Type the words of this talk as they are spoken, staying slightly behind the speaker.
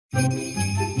morning,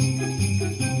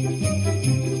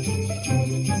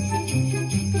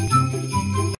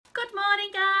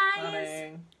 guys.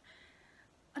 Morning.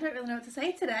 I don't really know what to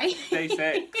say today. Day 6.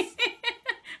 I'm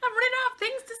running out of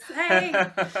things to say.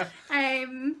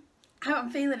 How I'm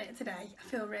feeling it today. I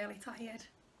feel really tired.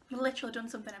 We've literally done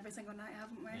something every single night,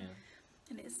 haven't we? Yeah.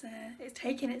 And it's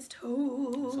taking its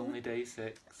toll. It's only day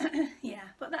 6. Yeah,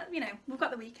 but that, you know, we've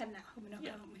got the weekend now coming up,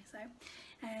 Yeah. haven't we? So,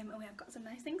 and we have got some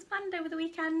nice things planned over the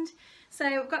weekend.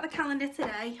 So we've got the calendar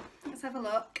today. Let's have a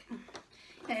look.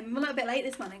 I'm a little bit late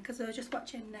this morning because I was just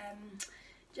watching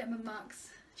Gem and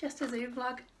Mark's Chester Zoo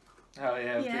vlog. Oh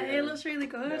yeah. Yeah, it looks really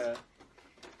good. Yeah.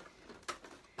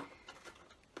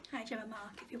 Hi Gem and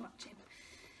Mark, if you're watching.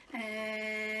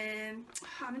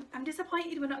 I'm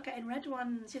disappointed we're not getting red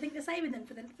ones. Do you think they're saving them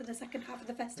for the second half of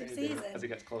the festive season? As it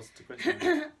gets closer to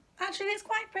Christmas. Actually, it's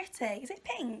quite pretty. Is it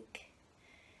pink?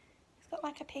 It's got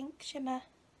like a pink shimmer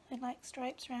with like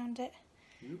stripes around it.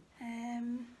 Yep.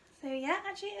 So yeah,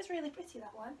 actually it is really pretty,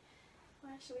 that one.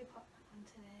 Where should we pop that one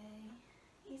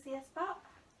today? Easier spot?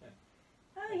 Yeah.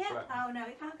 Oh yeah. Right. Oh no,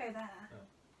 it can't go there.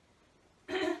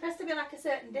 No. There has to be like a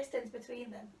certain distance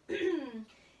between them.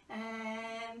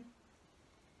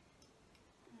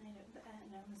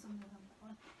 No, there's something on that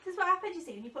one. This is what happens, you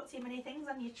see, when you put too many things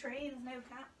on your tree. There's no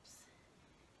caps.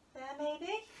 There,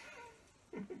 maybe.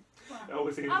 It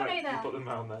always seems like you put them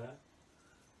around there.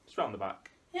 Just round the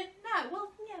back. No,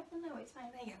 well, yeah, well, no, it's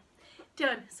fine. There you go.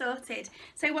 Done, sorted.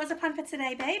 So, what's the plan for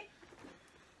today, babe?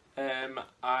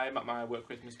 I'm at my work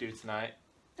Christmas do tonight.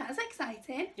 That's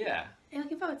exciting. Yeah. Are you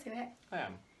looking forward to it? I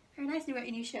am. Very nice. You got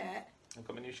your new shirt. I've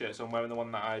got my new shirt, so I'm wearing the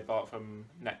one that I bought from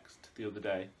Next the other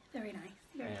day. Very nice.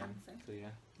 Very handsome. So yeah.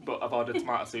 But I've ordered a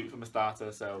tomato soup for my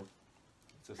starter, so.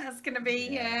 Just, that's going to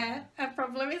be a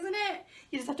problem, isn't it?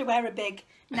 You just have to wear a big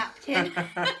napkin.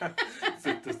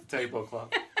 Just the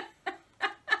tablecloth.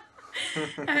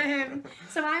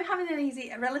 So I'm having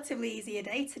a relatively easier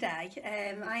day today.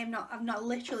 I've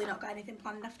literally not got anything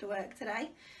planned after work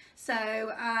today. So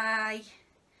I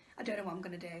don't know what I'm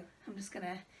going to do. I'm just going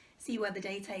to see where the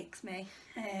day takes me.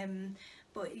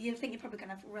 But you think you're probably going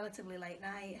to have a relatively late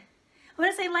night. When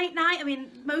I say late night, I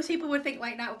mean, most people would think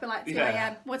late night would be like 2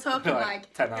 a.m. We're talking like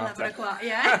 11 o'clock,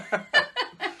 yeah.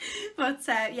 But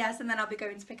yes, and then I'll be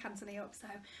going to pick Anthony up. So,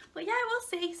 but yeah, we'll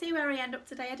see where I end up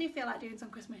today. I do feel like doing some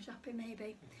Christmas shopping,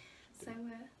 maybe. So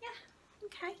yeah,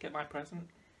 okay. Get my present.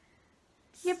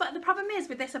 Yeah, but the problem is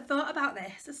with this, I've thought about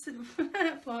this,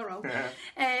 plural,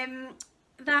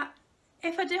 that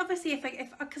if I do, obviously,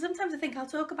 because sometimes I think I'll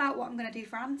talk about what I'm going to do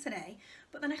for Anthony,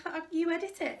 but then I thought you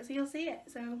edit it, so you'll see it,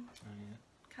 so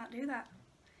can't do that.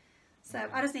 So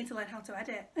I just need to learn how to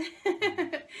edit.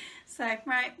 So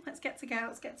right, let's get to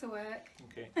work.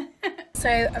 Okay. So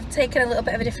I've taken a little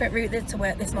bit of a different route to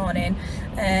work this morning.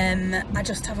 I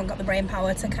just haven't got the brain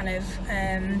power to kind of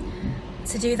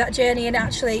to do that journey, and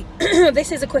actually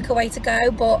this is a quicker way to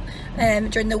go, but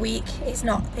during the week it's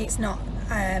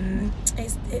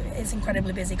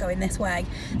incredibly busy going this way.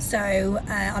 So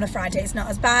on a Friday it's not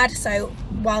as bad, so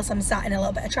whilst I'm sat in a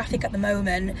little bit of traffic at the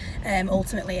moment,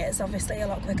 ultimately it's obviously a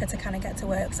lot quicker to kind of get to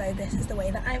work. So this is the way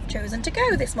that I've chosen to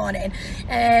go this morning.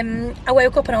 I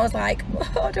woke up and I was like,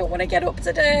 oh, I don't want to get up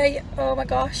today, oh my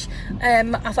gosh. I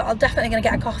thought I'm definitely going to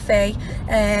get a coffee.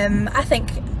 I think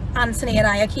Anthony and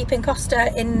I are keeping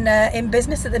Costa in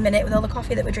business at the minute with all the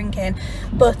coffee that we're drinking,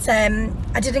 but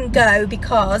I didn't go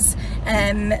because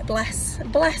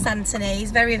bless Anthony,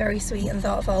 he's very, very sweet and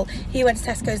thoughtful. He went to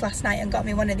Tesco's last night and got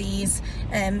me one of these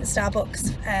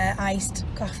Starbucks iced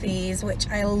coffees, which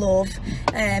I love,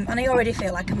 and I already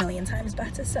feel like a million times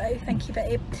better, so thank you,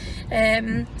 babe.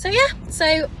 So yeah,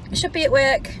 so should be at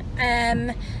work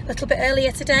a little bit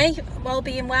earlier today, all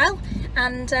being well,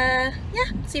 and yeah,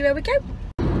 see where we go.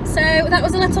 So that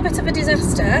was a little bit of a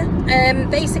disaster.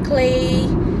 Basically,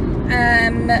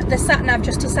 the sat-nav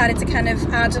just decided to kind of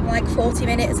add like 40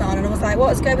 minutes on, and I was like,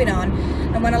 what's going on?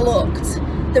 And when I looked,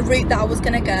 the route that I was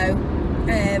going to go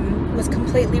was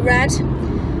completely red.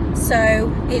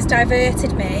 So it's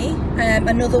diverted me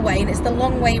another way, and it's the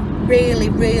long way, really,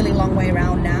 really long way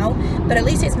around now. But at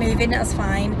least it's moving, that's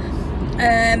fine.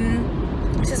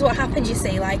 This is what happens, you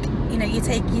see, like, you know, you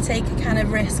take a kind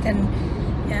of risk, and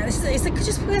yeah, it's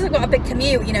just because I've got a big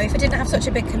commute. You know, if I didn't have such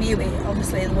a big commute,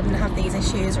 obviously I wouldn't have these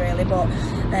issues really, but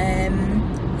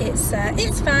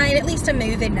it's fine. At least I'm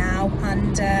moving now,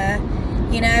 and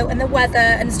you know, and the weather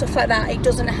and stuff like that, it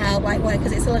doesn't help, like, well,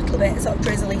 because it's a little bit sort of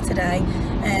drizzly today.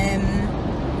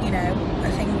 You know,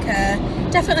 I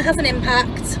think definitely has an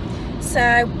impact.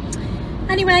 So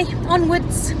anyway,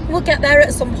 onwards, we'll get there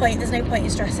at some point. There's no point in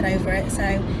stressing over it. So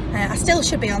I still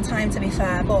should be on time, to be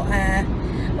fair, but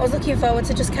I was looking forward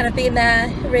to just kind of being there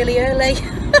really early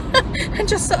and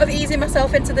just sort of easing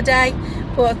myself into the day,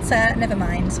 but never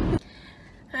mind.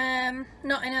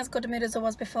 Not in as good a mood as I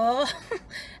was before.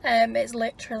 It's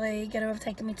literally going to have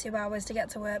taken me 2 hours to get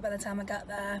to work by the time I get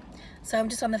there, so I'm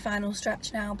just on the final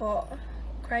stretch now, but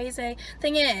crazy.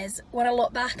 Thing is, when I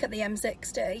look back at the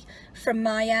M60 from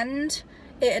my end,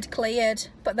 it had cleared,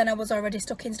 but then I was already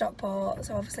stuck in Stockport,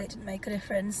 so obviously it didn't make a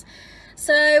difference.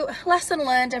 So lesson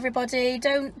learned, everybody,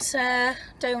 don't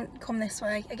come this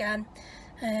way again.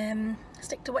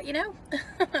 Stick to what you know.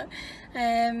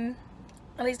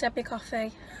 At least I had my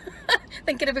coffee.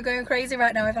 Thinking of it going crazy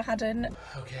right now if I hadn't.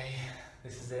 Okay,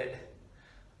 this is it.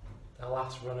 The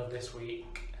last run of this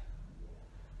week.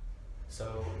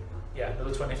 So yeah,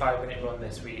 another 25-minute run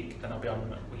this week, and I'll be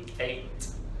on week 8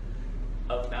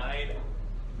 of 9.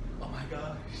 Oh my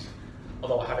gosh.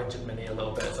 Although I have injured Minnie a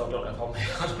little bit, so I don't know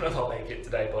if I'll make it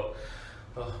today, but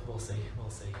oh, we'll see.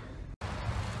 So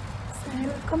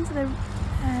we've come to the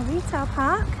retail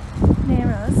park near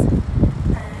us.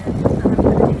 And I'm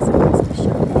going to do some Christmas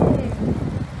shopping.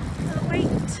 Can't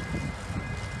wait.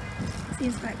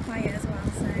 Seems quite quiet as well,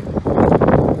 so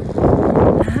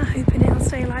hoping it'll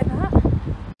stay like that.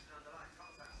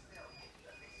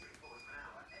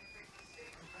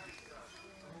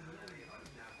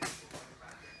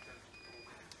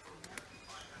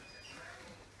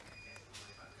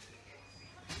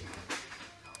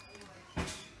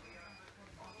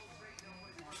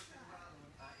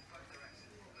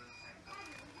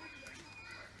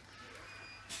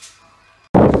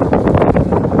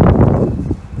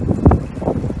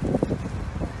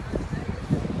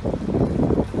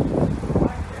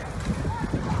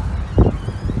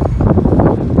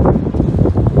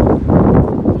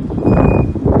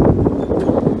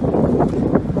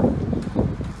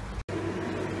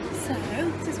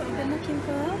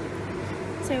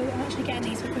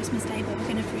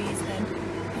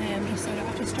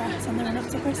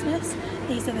 Christmas.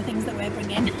 These are the things that we're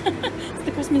bringing. It's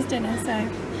the Christmas dinner, so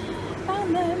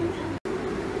found them.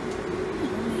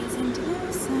 Listen to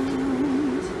those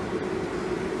sounds.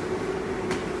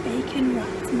 Bacon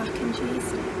wrapped mac and cheese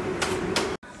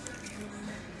sticks.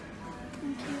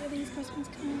 How cute are these Christmas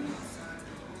cards?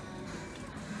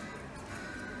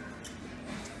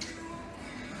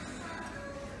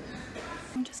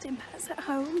 I'm just in Pets at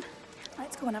Home.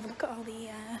 Let's go and have a look at all the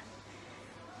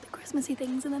Christmassy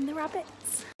things and then the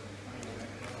rabbits.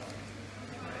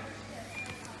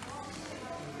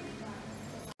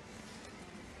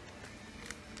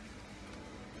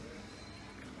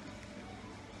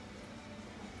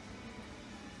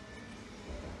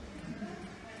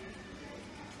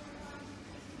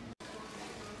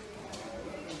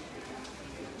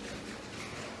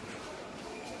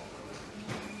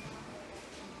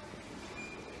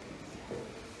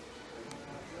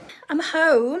 I'm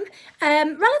home.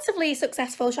 Relatively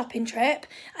successful shopping trip.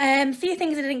 Few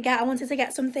things I didn't get. I wanted to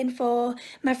get something for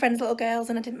my friend's little girls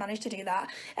and I didn't manage to do that.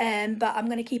 But I'm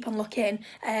going to keep on looking.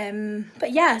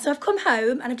 But yeah, so I've come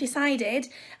home and I've decided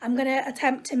I'm going to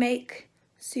attempt to make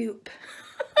soup.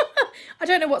 I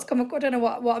don't know what's come up, I don't know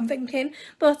what I'm thinking.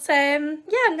 But yeah, I'm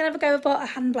going to have a go. I've bought a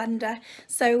hand blender.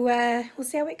 So we'll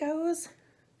see how it goes.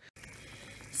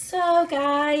 So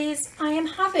guys, I am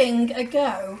having a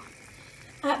go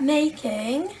at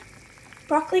making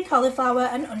broccoli, cauliflower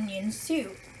and onion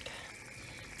soup.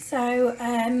 So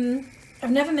I've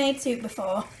never made soup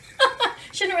before.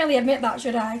 Shouldn't really admit that,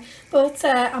 should I? But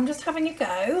I'm just having a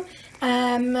go.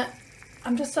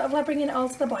 I'm just sort of like bringing it all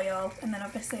to the boil, and then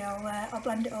obviously I'll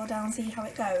blend it all down, see how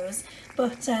it goes.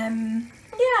 But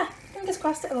yeah, fingers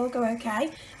crossed it'll all go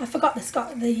okay. I forgot the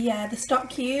stock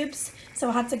cubes, so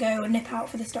I had to go and nip out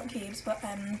for the stock cubes, but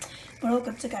we're all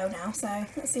good to go now, so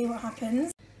let's see what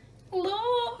happens.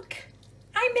 Look!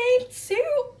 I made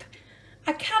soup!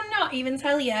 I cannot even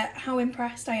tell you how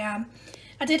impressed I am.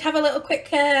 I did have a little quick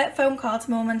phone call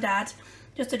to Mum and Dad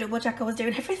just to double check I was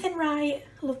doing everything right.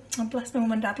 Oh, bless my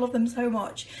Mum and Dad, love them so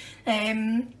much.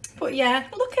 But yeah,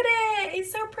 look at it,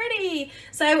 it's so pretty.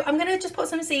 So I'm gonna just put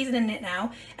some seasoning in it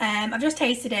now. I've just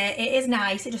tasted it, it is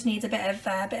nice, it just needs a bit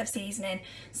of seasoning.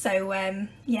 So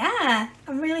yeah,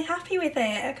 I'm really happy with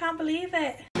it, I can't believe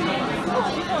it.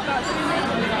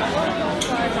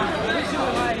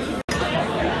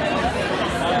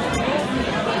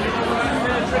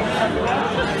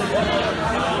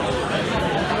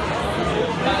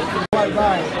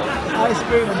 Right, ice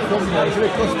cream and crumbles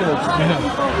with custards.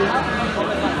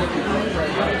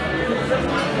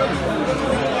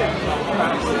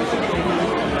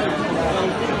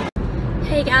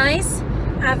 Hey guys,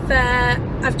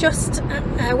 I've just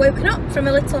woken up from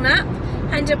a little nap.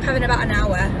 I ended up having about an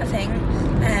hour, I think.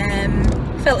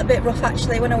 Felt a bit rough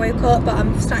actually when I woke up, but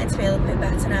I'm starting to feel a bit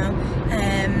better now.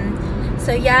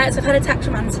 So yeah, so I've had a text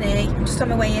from Anthony. I'm just on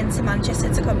my way into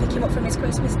Manchester to come pick him up from his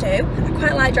Christmas do. I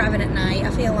quite like driving at night. I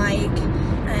feel like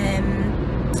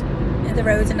the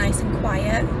roads are nice and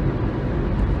quiet.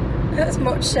 That's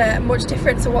much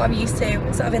different to what I'm used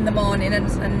to sort of in the morning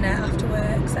and after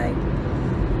work, so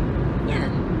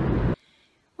yeah.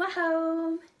 We're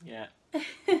home. Yeah.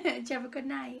 Did you have a good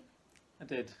night? I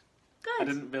did. Good. I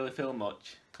didn't really film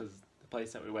much because the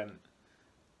place that we went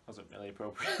wasn't really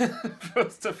appropriate for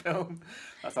us to film.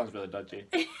 That sounds really dodgy.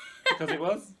 Because it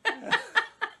was.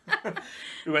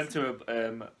 We went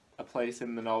to a place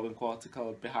in the northern quarter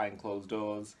called Behind Closed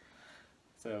Doors.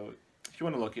 So if you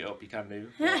want to look it up, you can do.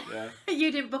 But, yeah.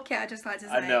 You didn't book it, I just like to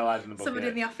say. I know, I didn't book Somebody it.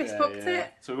 in the office booked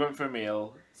it. So we went for a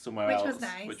meal somewhere else. Which was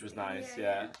nice. Which was nice,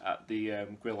 yeah. At the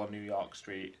grill on New York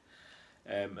Street.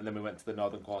 And then we went to the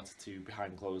northern quarter to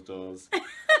Behind Closed Doors.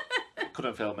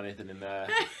 Couldn't film anything in there.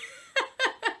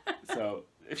 So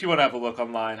if you want to have a look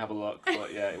online, have a look.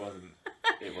 But yeah, it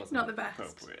wasn't not the best.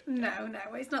 Appropriate. No,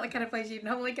 it's not the kind of place you'd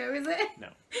normally go, is it? No.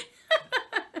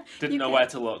 Didn't know where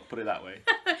to look, put it that way.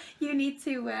 You need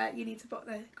to book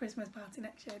the Christmas party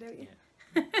next year, don't you?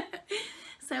 Yeah.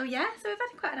 So yeah, so we've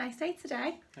had quite a nice day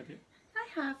today. Have you?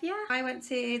 I have, yeah. I went to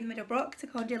the Middlebrook to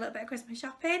go and do a little bit of Christmas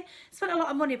shopping. Spent a lot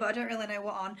of money, but I don't really know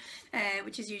what on,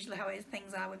 which is usually how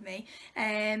things are with me.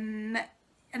 And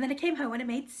then I came home and I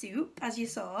made soup, as you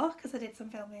saw, because I did some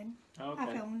filming. Okay.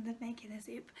 I filmed making the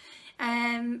soup.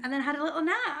 And then I had a little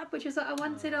nap, which is what I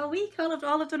wanted all week. All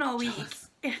I've done all week.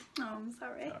 Oh, I'm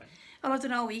sorry. All I've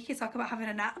done all week is talk about having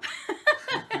a nap.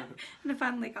 And I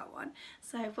finally got one.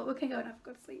 So, but we can go and have a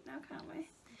good sleep now, can't we?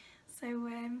 So,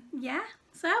 yeah.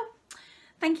 So,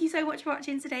 thank you so much for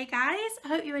watching today, guys. I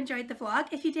hope you enjoyed the vlog.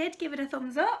 If you did, give it a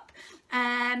thumbs up.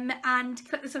 And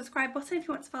click the subscribe button if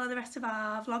you want to follow the rest of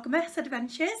our Vlogmas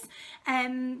adventures.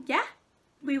 Yeah,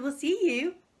 we will see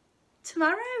you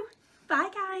tomorrow. Bye,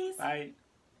 guys.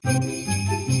 Bye.